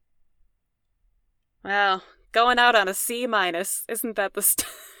 Well, going out on a C-. Isn't that the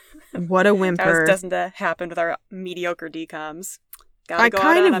What a whimper. That doesn't happen with our mediocre DCOMs. I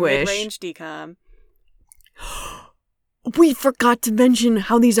kind of wish. Mid-range DCOM. We forgot to mention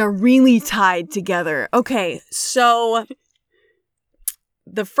how these are really tied together. Okay, so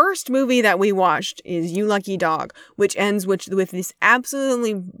the first movie that we watched is You Lucky Dog, which ends with this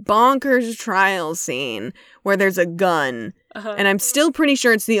absolutely bonkers trial scene where there's a gun. Uh-huh. And I'm still pretty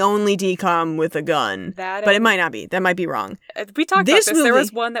sure it's the only DCOM with a gun. But it might not be. That might be wrong. We talked about this. There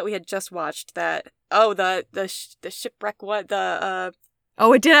was one that we had just watched that, the shipwreck,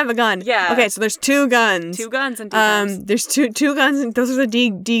 Oh, it did have a gun. Yeah. Okay, so there's two guns. Two guns and DCOMs. There's two guns, and those are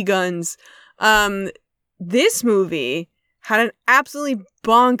the D guns. This movie had an absolutely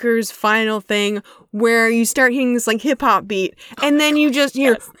bonkers final thing where you start hearing this like hip hop beat, and then you just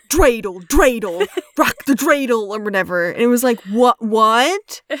hear dreidel, dreidel, rock the dreidel or whatever, and it was like, what?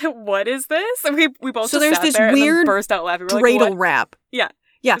 What is this? And we both so just there's sat this there weird and then burst out laughing. We're dreidel like, rap. Yeah.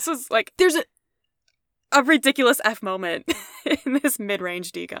 This was like there's a ridiculous F moment in this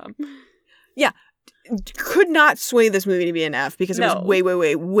mid-range DCOM. Yeah. Could not sway this movie to be an F because it was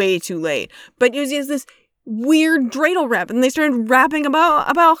way too late. But it was just this weird dreidel rap, and they started rapping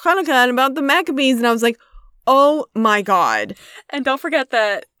about Hanukkah and about the Maccabees, and I was like, oh my god. And don't forget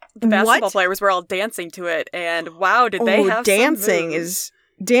that the basketball players were all dancing to it, and wow, did they have dancing some moves.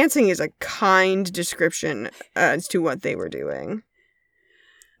 Dancing is a kind description as to what they were doing.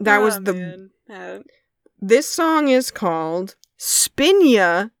 That was This song is called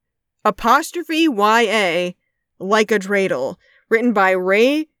Spinya ''YA Like a Dreidel, written by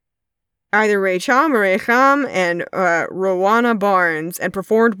either Ray Cham or Ray Cham and Rowana Barnes, and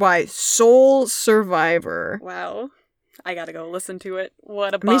performed by Soul Survivor. Wow. I gotta go listen to it.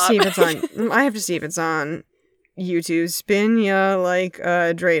 What a bop. Let me see if it's on. I have to see if it's on YouTube. Spin ya like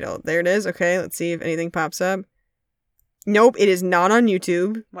a dreidel. There it is. Okay, let's see if anything pops up. Nope, it is not on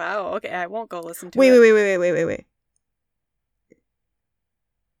YouTube. Wow, okay, I won't go listen to Wait, it. wait.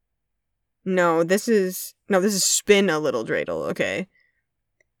 No, this is spin a little dreidel. Okay.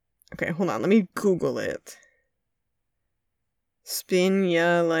 Okay, hold on. Let me Google it. Spin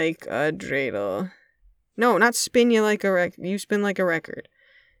ya like a dreidel. No, not spin ya like a record. You spin like a record.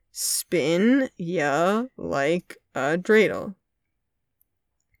 Spin ya like a dreidel.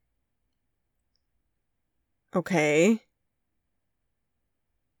 Okay.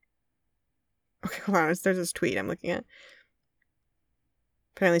 Okay, hold on. There's this tweet I'm looking at.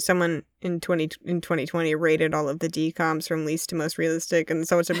 Apparently someone in 2020 rated all of the DCOMs from least to most realistic, and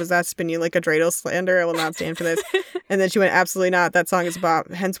someone said, was that spin you like a dreidel slander? I will not stand for this. And then she went, absolutely not. That song is a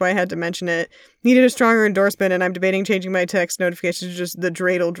bop. Hence why I had to mention it. Needed a stronger endorsement, and I'm debating changing my text notifications to just the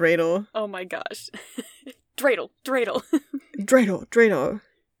dreidel. Oh my gosh. Dreidel. Dreidel.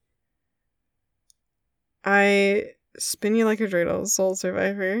 I spin you like a dreidel, Soul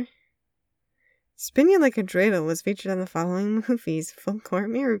Survivor. Spin You Like a Dreidel was featured on the following movies. Full Court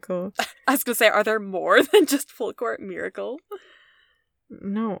Miracle. I was going to say, are there more than just Full Court Miracle?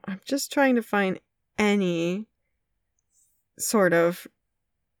 No, I'm just trying to find any sort of...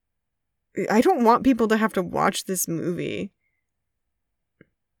 I don't want people to have to watch this movie.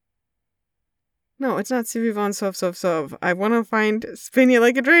 No, it's not Sylvie Von Sov. I want to find Spin You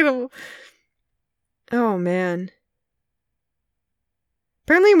Like a Dreidel. Oh, man.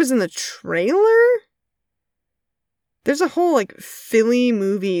 Apparently it was in the trailer? There's a whole, like, Philly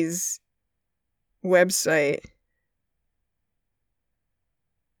Movies website.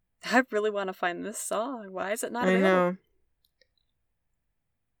 I really want to find this song. Why is it not available? I know.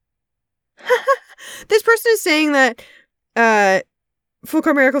 This person is saying that Full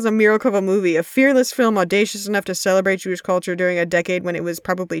Court Miracle is a miracle of a movie, a fearless film audacious enough to celebrate Jewish culture during a decade when it was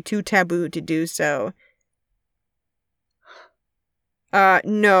probably too taboo to do so.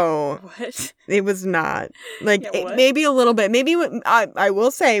 No. What? It was not. Like, Yeah, maybe a little bit. Maybe, I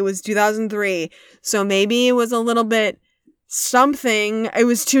will say it was 2003, so maybe it was a little bit something. It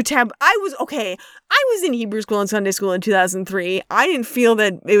was too I was in Hebrew school and Sunday school in 2003. I didn't feel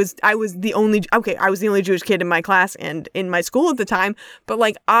that I was the only Jewish kid in my class and in my school at the time, but,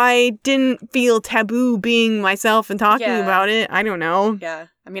 like, I didn't feel taboo being myself and talking about it. I don't know. Yeah.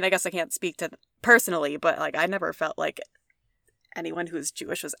 I mean, I guess I can't speak to personally, but, like, I never felt like anyone who is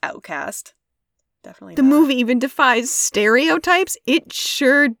Jewish was outcast. Definitely The movie even defies stereotypes? It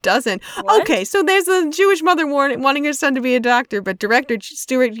sure doesn't. What? Okay, so there's a Jewish mother wanting her son to be a doctor, but director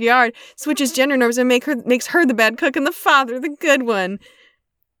Stuart Yard switches gender norms and makes her the bad cook and the father the good one.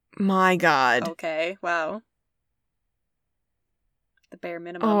 My God. Okay, wow. The bare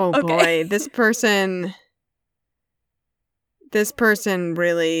minimum. Oh, okay. boy. This person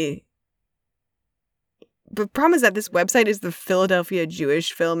really... The problem is that this website is the Philadelphia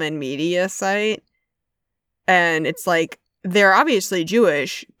Jewish Film and Media site. And it's like, they're obviously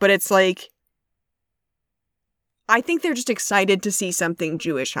Jewish, but it's like, I think they're just excited to see something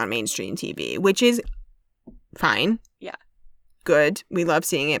Jewish on mainstream TV, which is fine. Yeah. Good. We love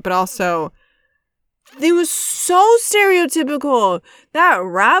seeing it. But also, it was so stereotypical. That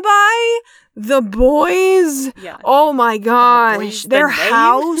rabbi, the boys, oh my gosh, their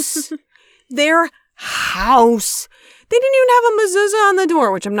house, their house. They didn't even have a mezuzah on the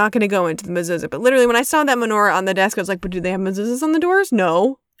door, which I'm not going to go into the mezuzah. But literally, when I saw that menorah on the desk, I was like, but do they have mezuzahs on the doors?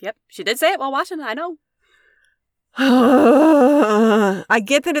 No. Yep. She did say it while watching it. I know. I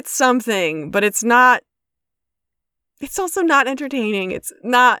get that it's something, but it's not. It's also not entertaining. It's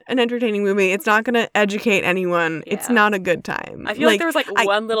not an entertaining movie. It's not going to educate anyone. Yeah. It's not a good time. I feel like there was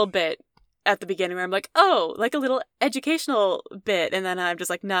one little bit at the beginning where I'm like, oh, like a little educational bit. And then I'm just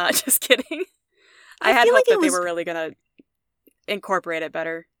like, nah, just kidding. I had hoped that they were really going to incorporate it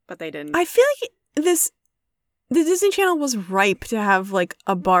better, but they didn't. I feel like the Disney Channel was ripe to have, like,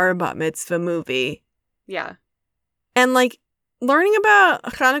 a bar bat mitzvah movie. Yeah. And, like, learning about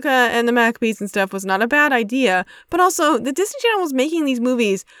Hanukkah and the Maccabees and stuff was not a bad idea, but also the Disney Channel was making these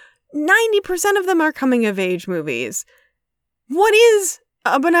movies. 90% of them are coming-of-age movies. What is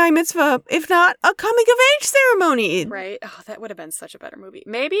a B'nai Mitzvah, if not a coming-of-age ceremony? Right. Oh, that would have been such a better movie.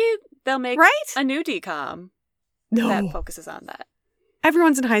 Maybe they'll make a new DCOM that focuses on that.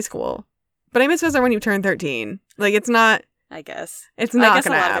 Everyone's in high school. B'nai Mitzvahs are when you turn 13. Like, it's not... I guess. It's not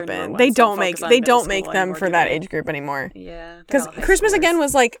going to happen. They don't make them for that age group anymore. Yeah. Because Christmas Again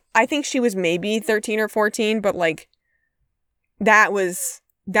was, like, I think she was maybe 13 or 14, but, like, that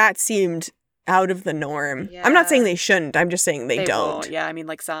seemed out of the norm. Yeah. I'm not saying they shouldn't. I'm just saying they don't. Won't. Yeah, I mean,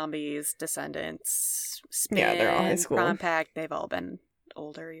 like Zombies, Descendants, Spin, Yeah, they're all high school. Compact, they've all been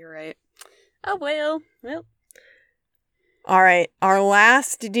older, you're right. Oh, well. All right, our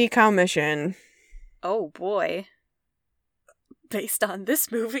last decom mission. Oh, boy. Based on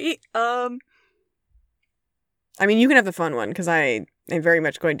this movie, I mean, you can have the fun one, because I am very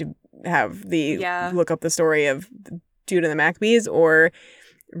much going to have the look up the story of Judah and the Maccabees, or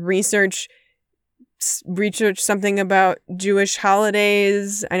research something about Jewish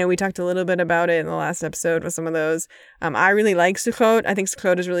holidays. I know we talked a little bit about it in the last episode with some of those. I really like Sukkot. I think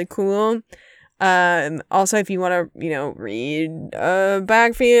Sukkot is really cool. Also, if you want to, read a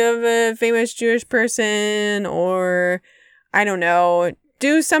biography of a famous Jewish person, or I don't know,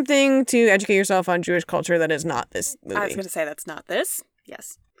 do something to educate yourself on Jewish culture that is not this movie. I was going to say that's not this.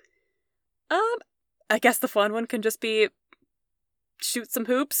 Yes. I guess the fun one can just be shoot some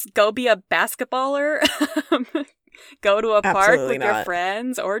hoops, go be a basketballer, go to a park with your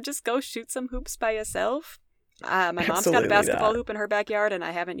friends, or just go shoot some hoops by yourself. My mom's got a basketball hoop in her backyard, and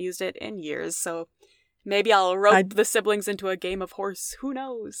I haven't used it in years, so maybe I'll rope the siblings into a game of horse. Who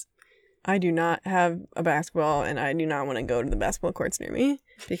knows? I do not have a basketball, and I do not want to go to the basketball courts near me,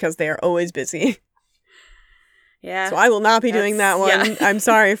 because they are always busy. Yeah. So I will not be doing that one. Yeah. I'm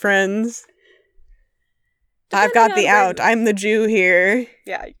sorry, friends. I've got the out. I'm the Jew here.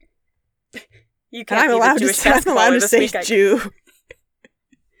 Yeah. You can't and I'm allowed to say Jew.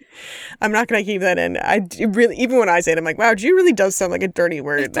 I'm not going to keep that in. Even when I say it, I'm like, wow, Jew really does sound like a dirty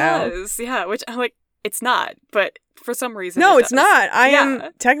word now. It does, yeah. Which I'm like, it's not, but for some reason no, it's not. I am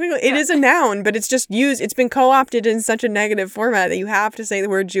technically, it is a noun, but it's just used. It's been co-opted in such a negative format that you have to say the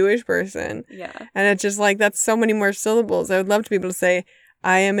word Jewish person. Yeah. And it's just like, that's so many more syllables. I would love to be able to say,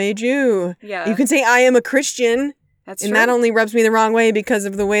 I am a Jew. Yeah. You can say I am a Christian. That's and true. That only rubs me the wrong way because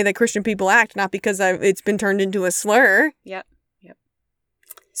of the way that Christian people act, not because it's been turned into a slur. Yep.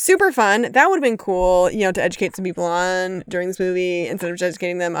 Super fun. That would have been cool, to educate some people on during this movie instead of just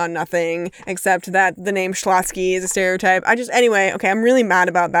educating them on nothing except that the name Schlotsky is a stereotype. Anyway, okay, I'm really mad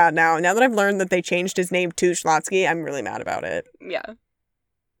about that now. Now that I've learned that they changed his name to Schlotsky, I'm really mad about it. Yeah.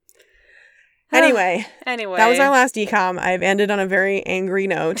 Anyway. That was our last decom. I've ended on a very angry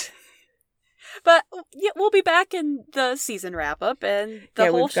note. But yeah, we'll be back in the season wrap-up and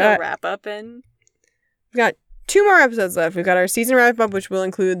the whole show wrap-up. And we've got 2 more episodes left. We've got our season wrap-up, which will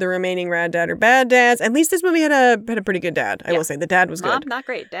include the remaining rad dad or bad dads. At least this movie had a pretty good dad. I will say. The dad was Mom, good. not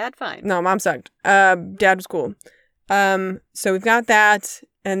great. Dad, fine. No, Mom sucked. Dad was cool. So we've got that.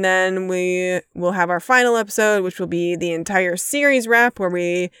 And then we will have our final episode, which will be the entire series wrap, where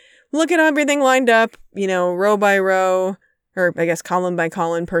we look at everything lined up, row by row, or I guess column by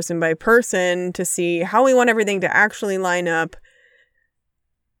column, person by person, to see how we want everything to actually line up,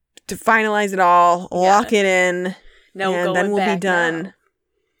 to finalize it all, lock it in, and then we'll be done. Now.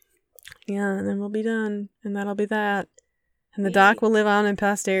 Yeah, and then we'll be done, and that'll be that. And the doc will live on in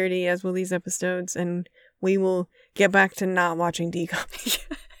posterity, as will these episodes, and we will get back to not watching DCOMs.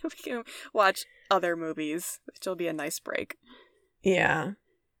 We can watch other movies, which will be a nice break. Yeah.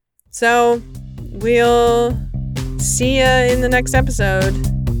 So, we'll see ya in the next episode.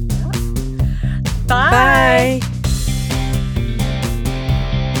 Bye! Bye!